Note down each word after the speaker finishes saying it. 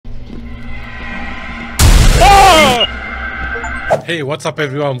Hey, what's up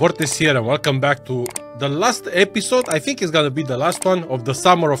everyone, Vortex here and welcome back to the last episode. I think it's gonna be the last one of the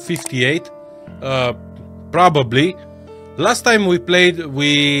summer of 58. Probably. Last time we played,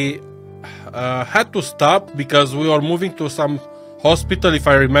 we had to stop because we were moving to some hospital, if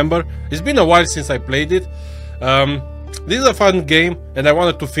I remember. It's been a while since I played it. This is a fun game and I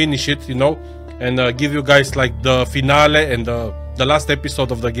wanted to finish it, you know, and give you guys like the finale and the last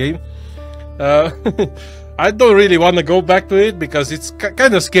episode of the game. I don't really want to go back to it because it's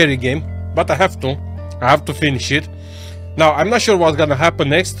kind of scary game, but I have to finish it. Now, I'm not sure what's gonna happen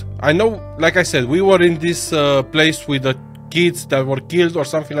next. I know, like I said, we were in this place with the kids that were killed or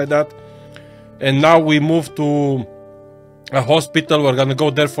something like that. And now we moved to a hospital. We're gonna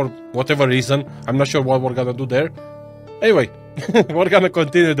go there for whatever reason. I'm not sure what we're gonna do there. Anyway, we're gonna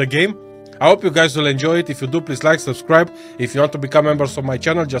continue the game. I hope you guys will enjoy it. If you do, please like, subscribe. If you want to become members of my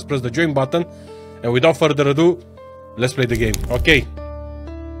channel, just press the join button. And without further ado, let's play the game. Okay.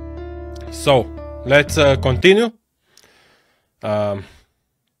 So, let's continue. Man,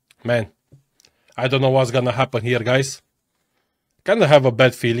 I don't know what's gonna happen here, guys. Kinda have a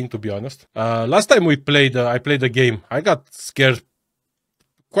bad feeling, to be honest. Last time we played, I played the game, I got scared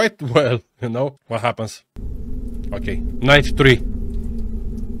quite well, you know. What happens? Okay, night 3.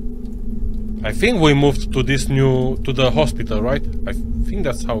 I think we moved to this to the hospital, right? I think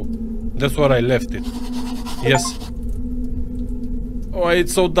that's where I left it. Yes. Oh,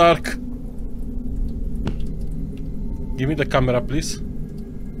 it's so dark. Give me the camera, please.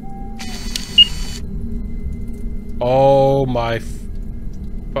 Oh my...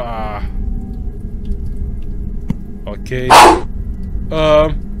 Okay.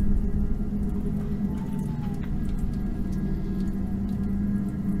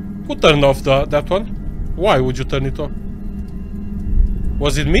 Who turned off that one? Why would you turn it off?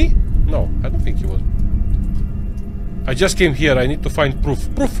 Was it me? No, I don't think it was. I just came here. I need to find proof.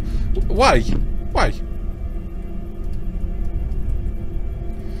 Proof? Why? Why?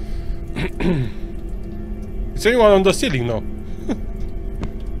 Is anyone on the ceiling? No.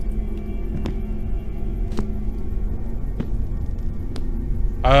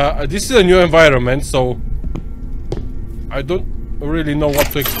 This is a new environment, so I don't really know what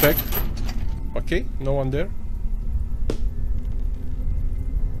to expect. Okay, no one there.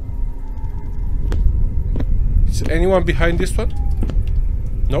 Is anyone behind this one?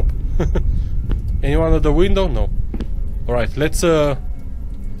 Nope. Anyone at the window? No. Alright, let's go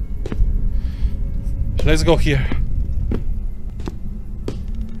here.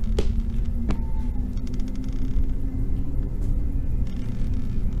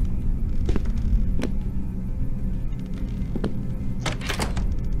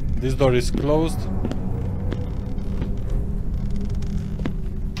 This door is closed.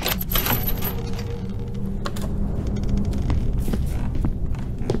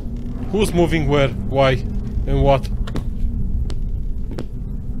 Who's moving where, why, and what?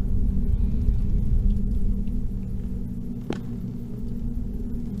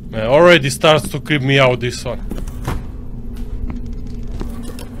 Man, already starts to creep me out, this one.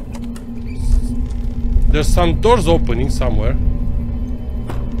 There's some doors opening somewhere.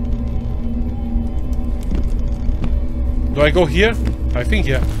 Do I go here? I think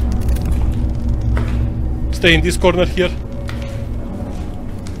yeah. Stay in this corner here.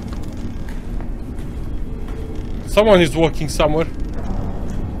 Someone is walking somewhere.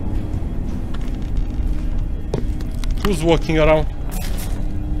 Who's walking around?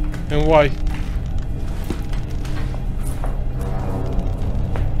 And why?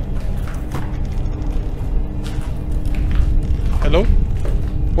 Hello?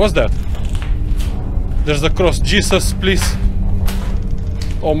 What's that? There's a cross. Jesus, please.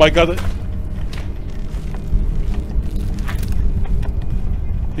 Oh my god.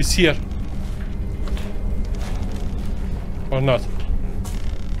 He's here. Or not?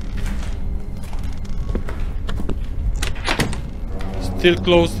 Still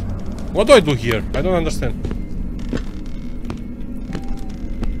closed. What do I do here? I don't understand.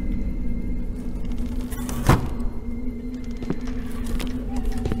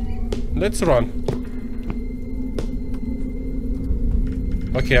 Let's run.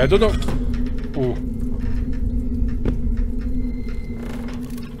 Okay, I don't know. Ooh.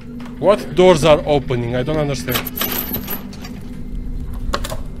 What doors are opening? I don't understand.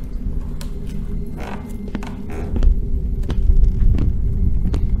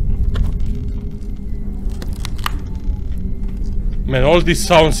 Man, all these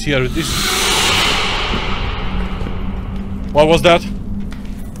sounds here, this... What was that?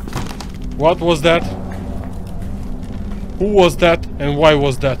 What was that? Who was that and why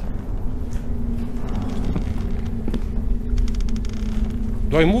was that?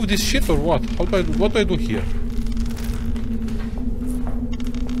 Do I move this shit or what? What do I do here?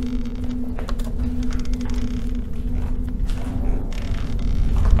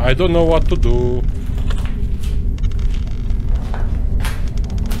 I don't know what to do.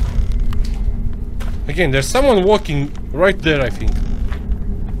 Again, there's someone walking right there, I think.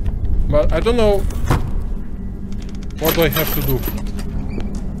 But I don't know what do I have to do.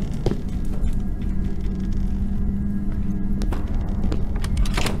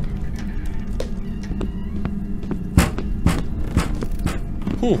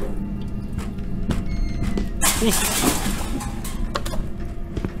 Who's...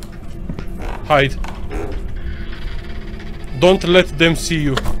 Hide. Don't let them see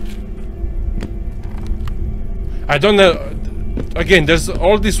you. I don't know. Again, there's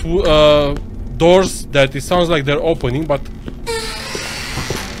all these doors that it sounds like they're opening, but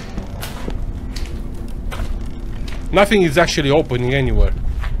nothing is actually opening anywhere.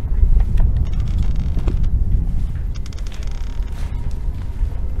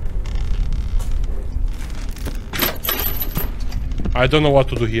 I don't know what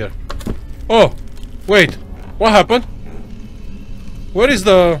to do here. Oh, wait. What happened? Where is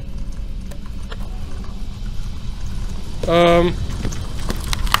the...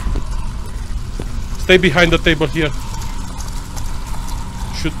 Stay behind the table here.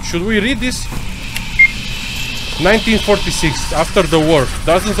 Should we read this? 1946. After the war,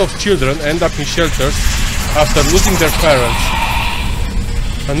 dozens of children end up in shelters after losing their parents.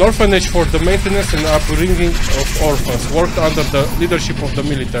 An orphanage for the maintenance and upbringing of orphans worked under the leadership of the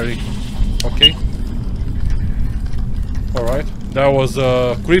military. Okay. Alright. That was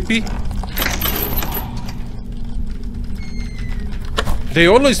creepy. They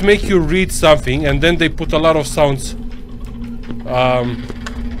always make you read something and then they put a lot of sounds.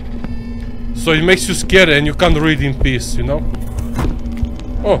 So it makes you scared and you can't read in peace, you know?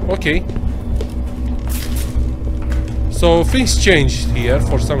 Oh, okay. So things changed here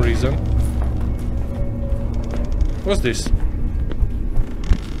for some reason. What's this?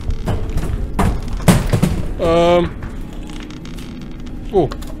 Oh,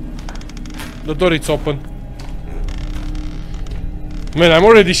 the door is open. Man, I'm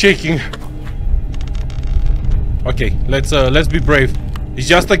already shaking. Okay, let's be brave. It's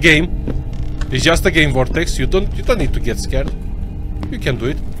just a game. It's just a game, Vortex. You don't need to get scared. You can do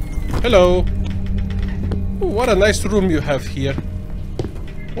it. Hello. Ooh, what a nice room you have here.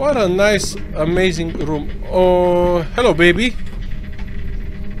 What a nice, amazing room. Oh, hello, baby.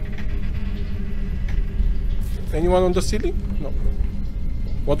 Anyone on the ceiling? No.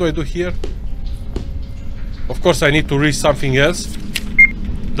 What do I do here? Of course, I need to read something else.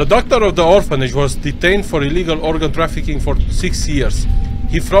 The doctor of the orphanage was detained for illegal organ trafficking for 6 years.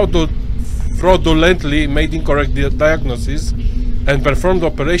 He fraudulently made incorrect diagnoses and performed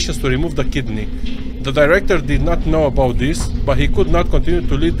operations to remove the kidney. The director did not know about this, but he could not continue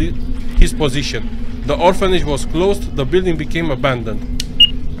to lead his position. The orphanage was closed, the building became abandoned.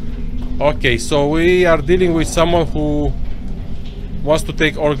 Okay, so we are dealing with someone who wants to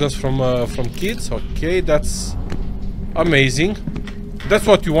take organs from kids. Okay, that's amazing. That's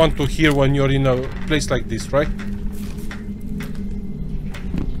what you want to hear when you're in a place like this, right?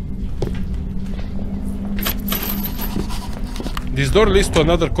 This door leads to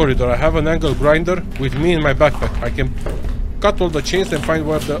another corridor. I have an angle grinder with me in my backpack. I can cut all the chains and find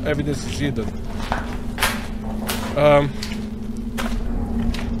where the evidence is hidden.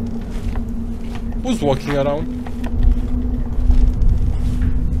 Who's walking around?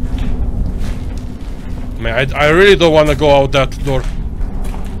 Man, I really don't want to go out that door.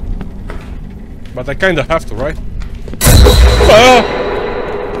 But I kinda have to, right? Ah!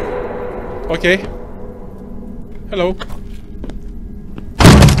 Okay. Hello.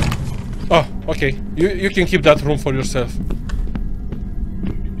 Oh, okay. You can keep that room for yourself.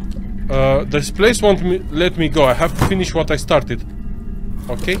 This place won't let me go. I have to finish what I started.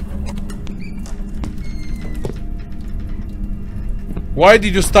 Okay. Why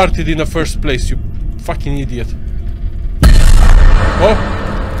did you start it in the first place, you fucking idiot? Oh!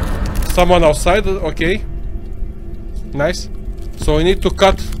 Someone outside, okay. Nice. So we need to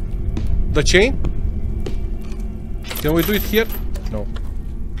cut the chain? Can we do it here? No.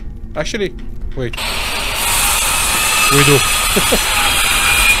 Actually, wait. We do.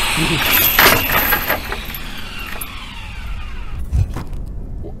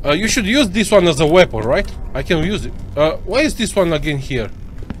 You should use this one as a weapon, right? I can use it. Why is this one again here?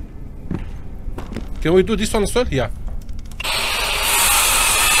 Can we do this one as well? Yeah.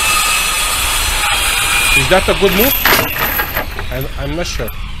 Is that a good move? I'm not sure.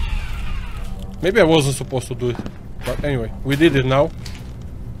 Maybe I wasn't supposed to do it. But anyway, we did it now.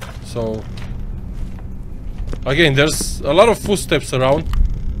 So again, there's a lot of footsteps around.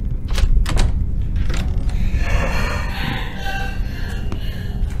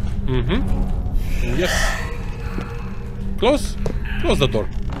 Yes. Close the door.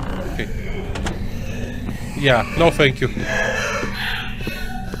 Okay. Yeah, no thank you.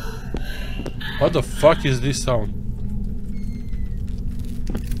 What the fuck is this sound?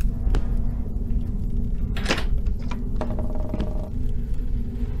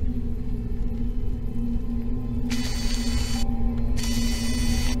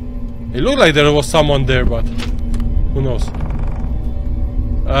 It looked like there was someone there, but who knows?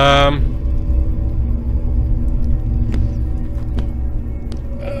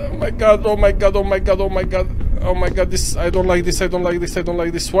 Oh my god, oh my god, oh my god, oh my god. Oh my god, this, I don't like this, I don't like this, I don't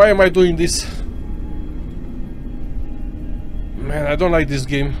like this. Why am I doing this? Man, I don't like this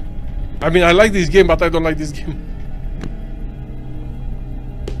game. I mean, I like this game, but I don't like this game.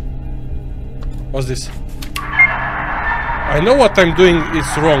 What's this? I know what I'm doing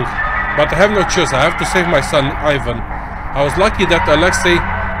is wrong, but I have no choice. I have to save my son, Ivan. I was lucky that Alexei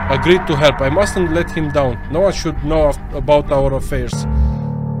agreed to help. I mustn't let him down. No one should know about our affairs.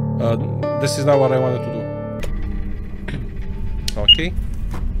 This is not what I wanted to do. Okay.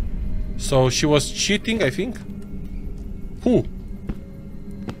 So she was cheating, I think. Who?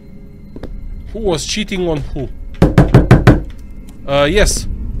 Who was cheating on who? Yes.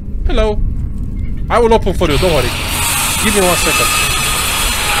 Hello. I will open for you, don't worry. Give me 1 second.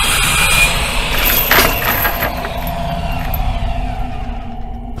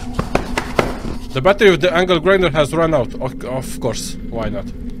 The battery of the angle grinder has run out. Of course, why not?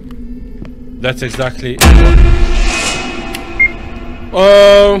 That's exactly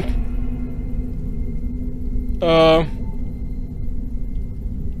what...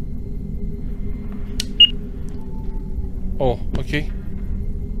 Oh, okay.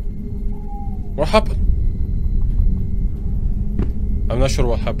 What happened? I'm not sure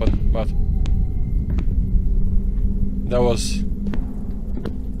what happened, but that was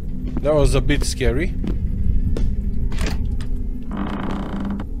a bit scary.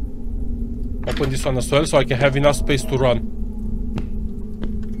 Open this one as well so I can have enough space to run.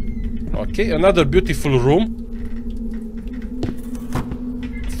 Okay, another beautiful room.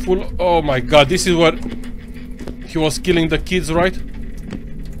 Full. Oh my god, this is where he was killing the kids, right?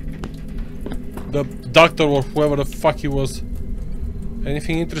 The doctor or whoever the fuck he was.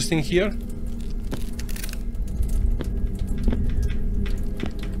 Anything interesting here?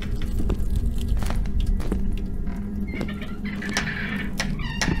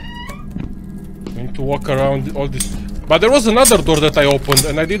 I need to walk around all this. But there was another door that I opened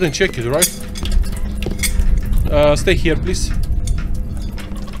and I didn't check it, right? Stay here, please.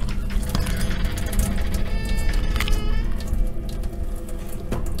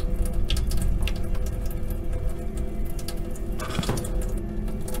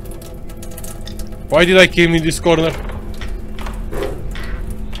 Why did I came in this corner?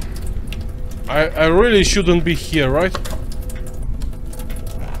 I really shouldn't be here, right?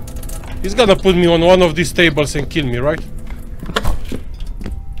 He's gonna put me on one of these tables and kill me, right?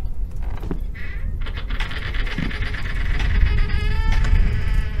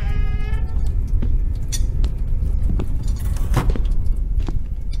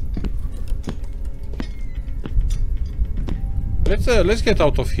 Let's get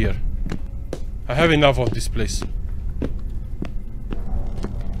out of here. I have enough of this place.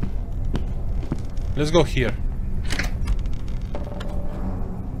 Let's go here.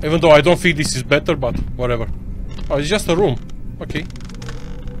 Even though I don't think this is better, but whatever. Oh, it's just a room. Okay.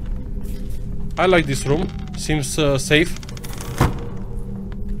 I like this room. Seems safe.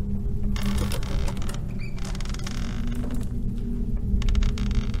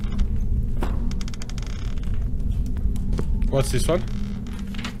 What's this one?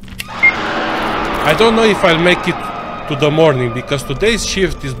 I don't know if I'll make it to the morning because today's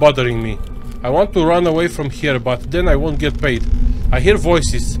shift is bothering me. I want to run away from here, but then I won't get paid. I hear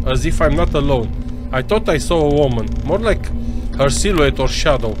voices, as if I'm not alone. I thought I saw a woman, more like her silhouette or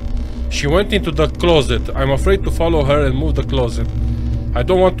shadow. She went into the closet. I'm afraid to follow her and move the closet. I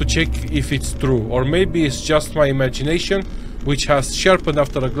don't want to check if it's true, or maybe it's just my imagination, which has sharpened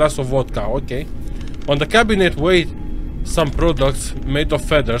after a glass of vodka. Okay. On the cabinet wait some products made of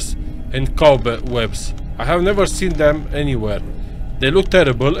feathers and cobwebs. I have never seen them anywhere. They look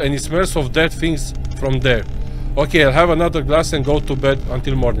terrible and it smells of dead things from there. Okay, I'll have another glass and go to bed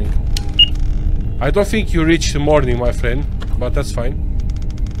until morning. I don't think you reached morning, my friend, but that's fine.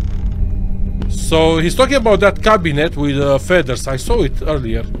 So he's talking about that cabinet with feathers. I saw it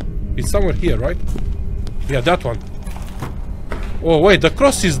earlier. It's somewhere here, right? Yeah, that one. Oh wait, the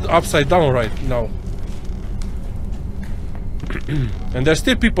cross is upside down right now. And there's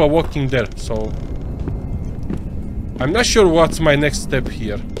still people walking there, so I'm not sure what's my next step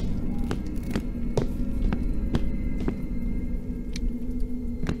here.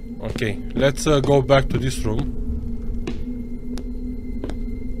 Okay, let's go back to this room.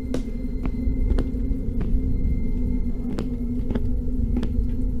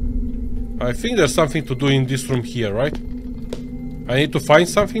 I think there's something to do in this room here, right? I need to find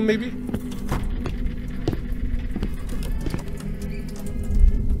something, maybe?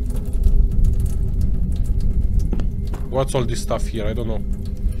 What's all this stuff here? I don't know.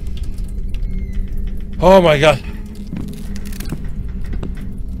 Oh my god.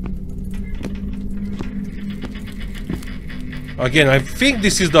 Again, I think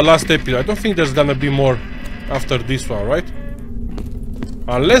this is the last episode. I don't think there's gonna be more after this one, right?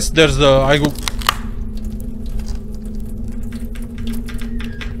 Unless there's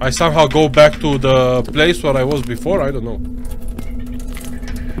I somehow go back to the place where I was before. I don't know.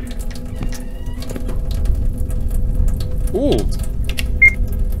 Ooh.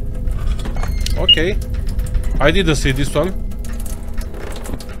 Okay. I didn't see this one.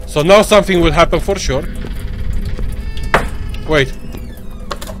 So now something will happen for sure. Wait.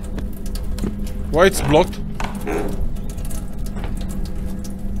 Why it's blocked?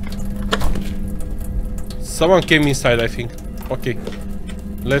 Someone came inside, I think. Okay.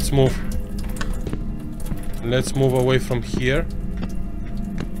 Let's move. Let's move away from here.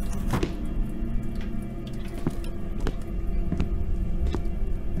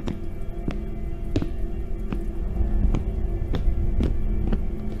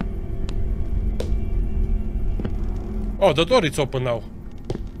 Oh, the door is open now.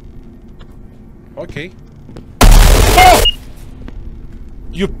 Okay. Oh!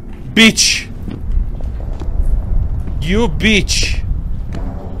 You bitch! You bitch!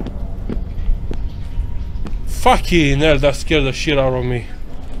 Fucking hell, that scared the shit out of me.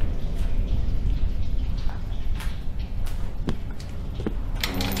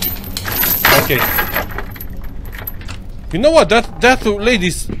 Okay. You know what? That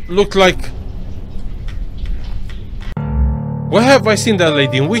lady looked like... Where have I seen that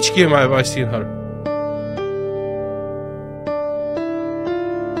lady? In which game have I seen her?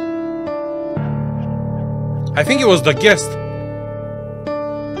 I think it was The Guest.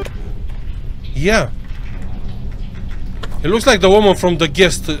 Yeah. It looks like the woman from The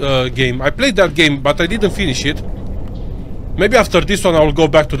Guest game. I played that game, but I didn't finish it. Maybe after this one I will go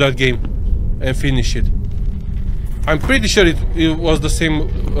back to that game and finish it. I'm pretty sure it was the same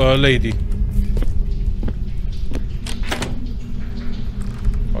lady.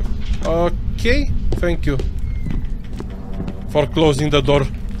 Okay, thank you for closing the door.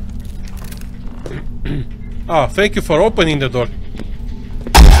 Ah, thank you for opening the door.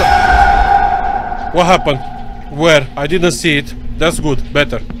 What happened? Where? I didn't see it. That's good.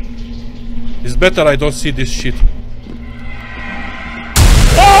 Better. It's better I don't see this shit.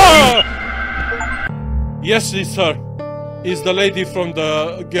 Ah! Yes, it's her. It's the lady from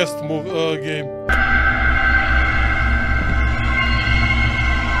the Guest game.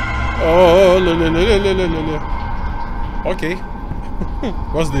 Oh, okay.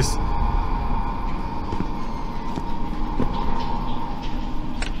 What's this?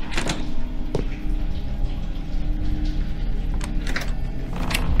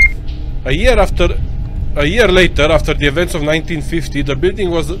 A year later, after the events of 1950, the building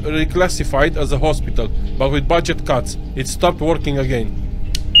was reclassified as a hospital, but with budget cuts, it stopped working again.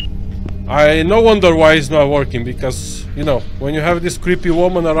 I no wonder why it's not working, because, you know, when you have this creepy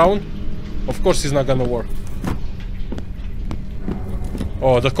woman around, of course it's not gonna work.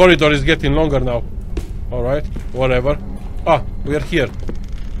 Oh, the corridor is getting longer now. Alright, whatever. Ah, we are here.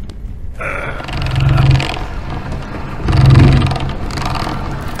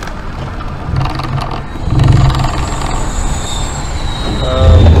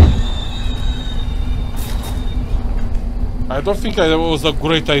 I don't think that was a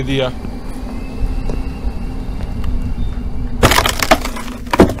great idea.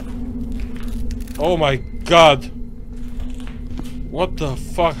 Oh my god. What the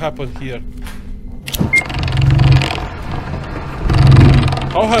fuck happened here?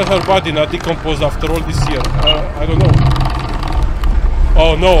 How has her body not decomposed after all this year? I don't know.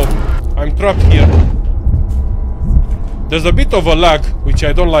 Oh no, I'm trapped here. There's a bit of a lag, which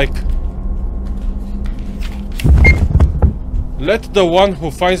I don't like. Let the one who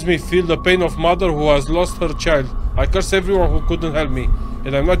finds me feel the pain of mother who has lost her child. I curse everyone who couldn't help me.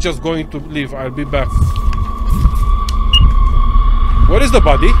 And I'm not just going to leave, I'll be back. Where is the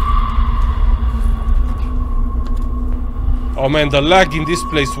body? Oh man, the lag in this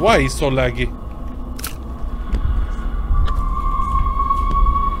place. Why is so laggy?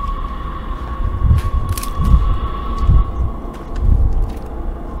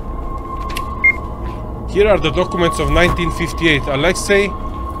 Here are the documents of 1958. Alexei,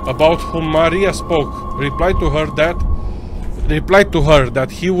 about whom Maria spoke, replied to her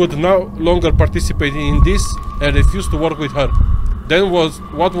that he would no longer participate in this and refused to work with her. Then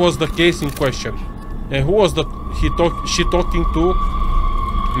what was the case in question? And who was she talking to?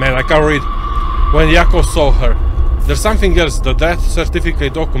 Man, I can't read. When Yakov saw her. There's something else, the death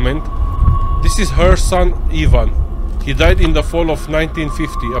certificate document. This is her son Ivan. He died in the fall of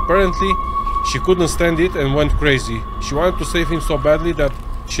 1950. Apparently, she couldn't stand it and went crazy. She wanted to save him so badly that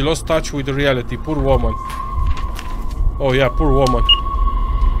she lost touch with reality. Poor woman. Oh yeah, poor woman.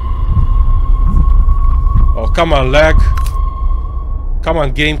 Oh, come on, lag. Come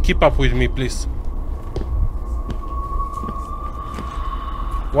on, game, keep up with me, please.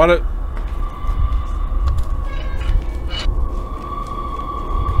 What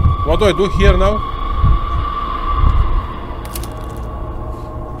do I do here now?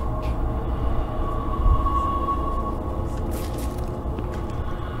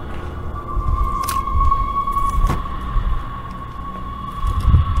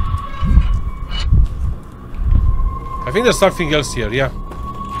 I think there's something else here, yeah.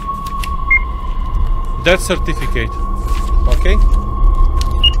 Death certificate. Okay.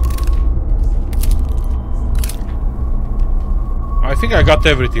 I think I got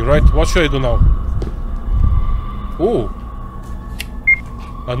everything, right? What should I do now? Ooh.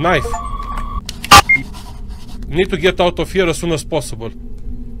 A knife. Need to get out of here as soon as possible.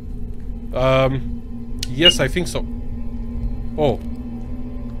 Yes, I think so. Oh.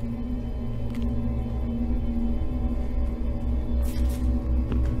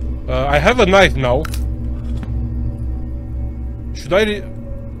 I have a knife now. Should I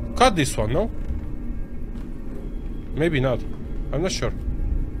cut this one, no? Maybe not. I'm not sure.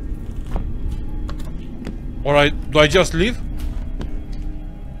 Alright, do I just leave?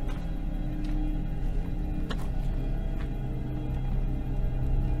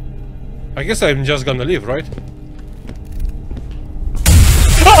 I guess I'm just gonna leave, right?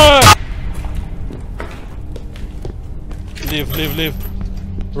 Ah! Leave.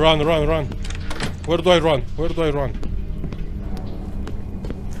 Run. Where do I run?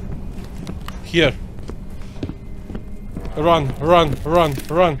 Here. Run.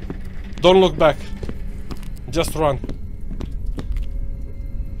 Don't look back. Just run.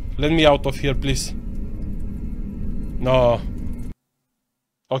 Let me out of here, please. No.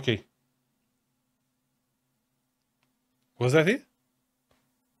 Okay. Was that it?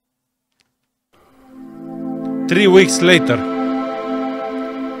 3 weeks later.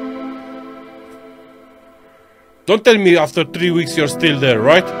 Don't tell me after 3 weeks you're still there,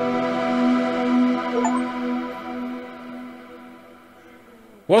 right?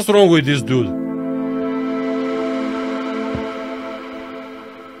 What's wrong with this dude?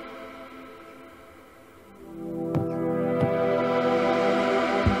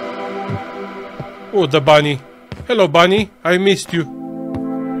 Oh, the bunny. Hello, bunny. I missed you.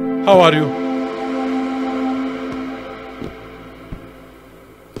 How are you?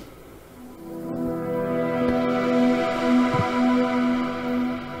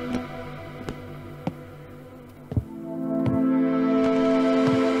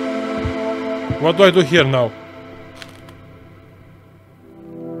 What do I do here now?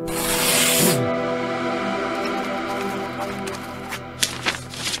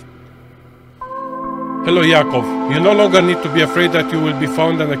 Hello, Yakov. You no longer need to be afraid that you will be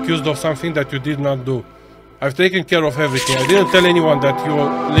found and accused of something that you did not do. I've taken care of everything. I didn't tell anyone that you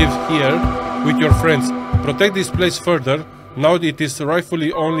live here with your friends. Protect this place further. Now it is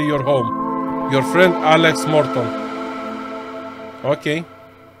rightfully only your home. Your friend Alex Morton. Okay.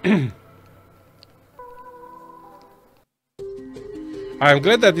 I am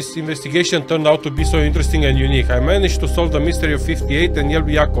glad that this investigation turned out to be so interesting and unique. I managed to solve the mystery of 58 and help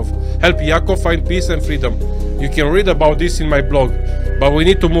Yakov find peace and freedom. You can read about this in my blog, but we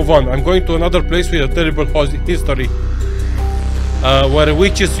need to move on. I'm going to another place with a terrible history, where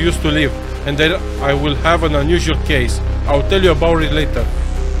witches used to live, and then I will have an unusual case. I'll tell you about it later.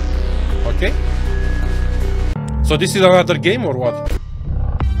 Okay? So this is another game or what?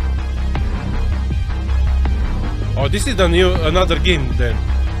 Oh, this is another game then.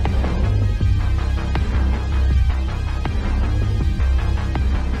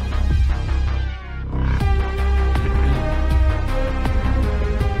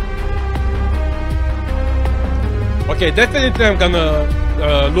 Okay, definitely I'm gonna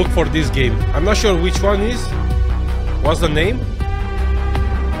look for this game. I'm not sure which one is. what's the name?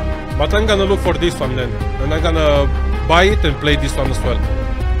 But I'm gonna look for this one then, and I'm gonna buy it and play this one as well.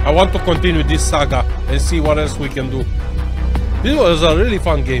 I want to continue this saga and see what else we can do. This was a really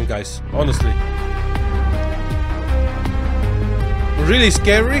fun game, guys, honestly. Really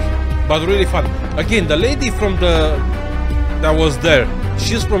scary, but really fun. Again, the lady from that was there,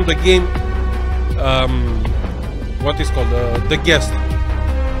 she's from the game, what is called, The Guest.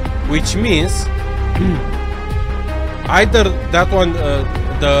 Which means, either that one,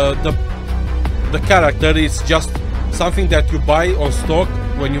 the character is just something that you buy on stock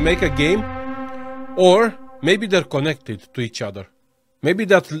when you make a game, or maybe they're connected to each other. Maybe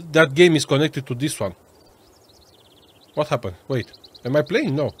that game is connected to this one. What happened? Wait, am I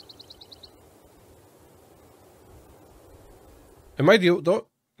playing? No. Am I the...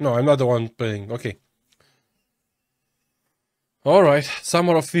 No, I'm not the one playing. Okay. Alright,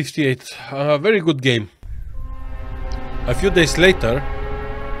 Summer of 58. Very good game. A few days later...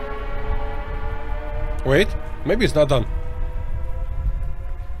 Wait, maybe it's not done.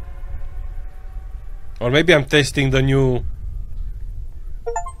 Or maybe I'm testing the new...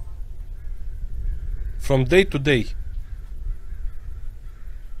 From day to day.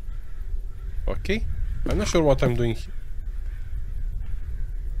 Okay, I'm not sure what I'm doing here.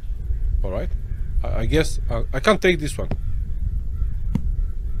 Alright, I guess I can't take this one.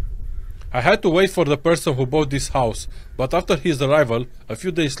 I had to wait for the person who bought this house, but after his arrival, a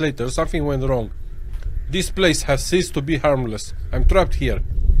few days later, something went wrong. This place has ceased to be harmless. I'm trapped here.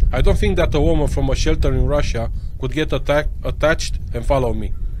 I don't think that a woman from a shelter in Russia could get attached and follow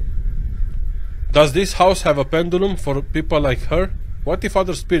me. Does this house have a pendulum for people like her? What if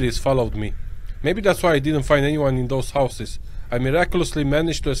other spirits followed me? Maybe that's why I didn't find anyone in those houses. I miraculously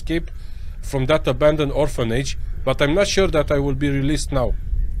managed to escape from that abandoned orphanage, but I'm not sure that I will be released now.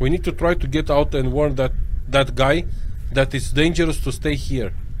 We need to try to get out and warn that guy that it's dangerous to stay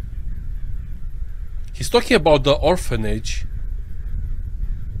here. He's talking about the orphanage.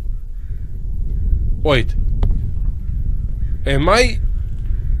 Wait.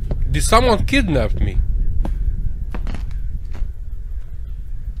 Did someone kidnap me?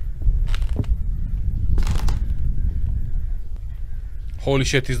 Holy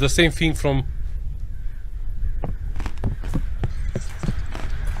shit, it's the same thing from...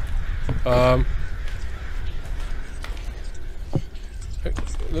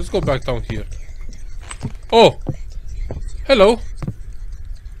 Let's go back down here. Oh! Hello!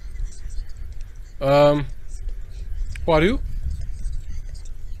 Who are you?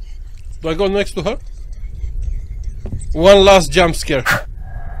 Do I go next to her? One last jump scare.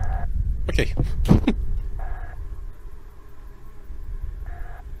 Okay.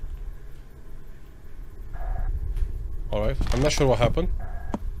 Alright, I'm not sure what happened.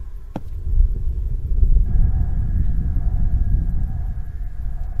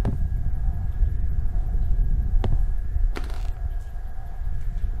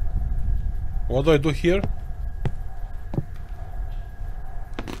 What do I do here?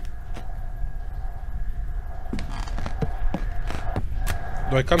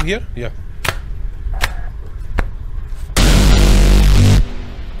 Do I come here? Yeah.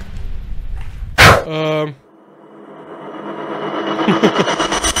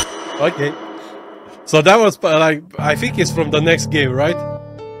 Okay. So that was like, I think it's from the next game, right?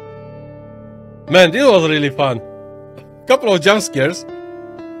 Man, this was really fun. Couple of jump scares.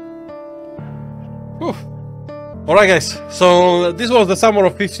 Alright guys, so this was the Summer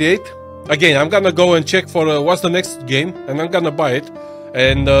of 58. Again, I'm gonna go and check for what's the next game, and I'm gonna buy it.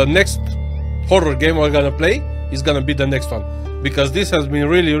 And the next horror game we're gonna play is gonna be the next one, because this has been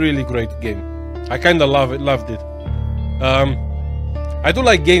really great game. I kinda loved it. I do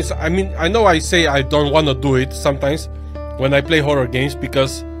like games. I mean, I know I say I don't wanna do it sometimes when I play horror games,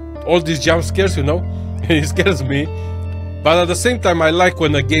 because all these jump scares, you know, it scares me. But at the same time, I like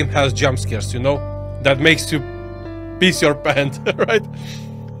when a game has jump scares, you know, that makes you piss your pants, right?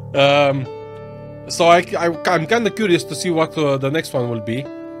 So I'm kind of curious to see what the next one will be.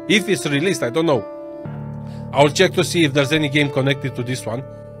 If it's released, I don't know. I'll check to see if there's any game connected to this one.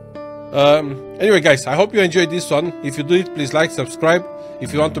 Anyway guys, I hope you enjoyed this one. If you did, please like, subscribe.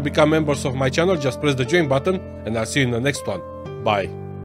 If you want to become members of my channel, just press the join button, and I'll see you in the next one. Bye.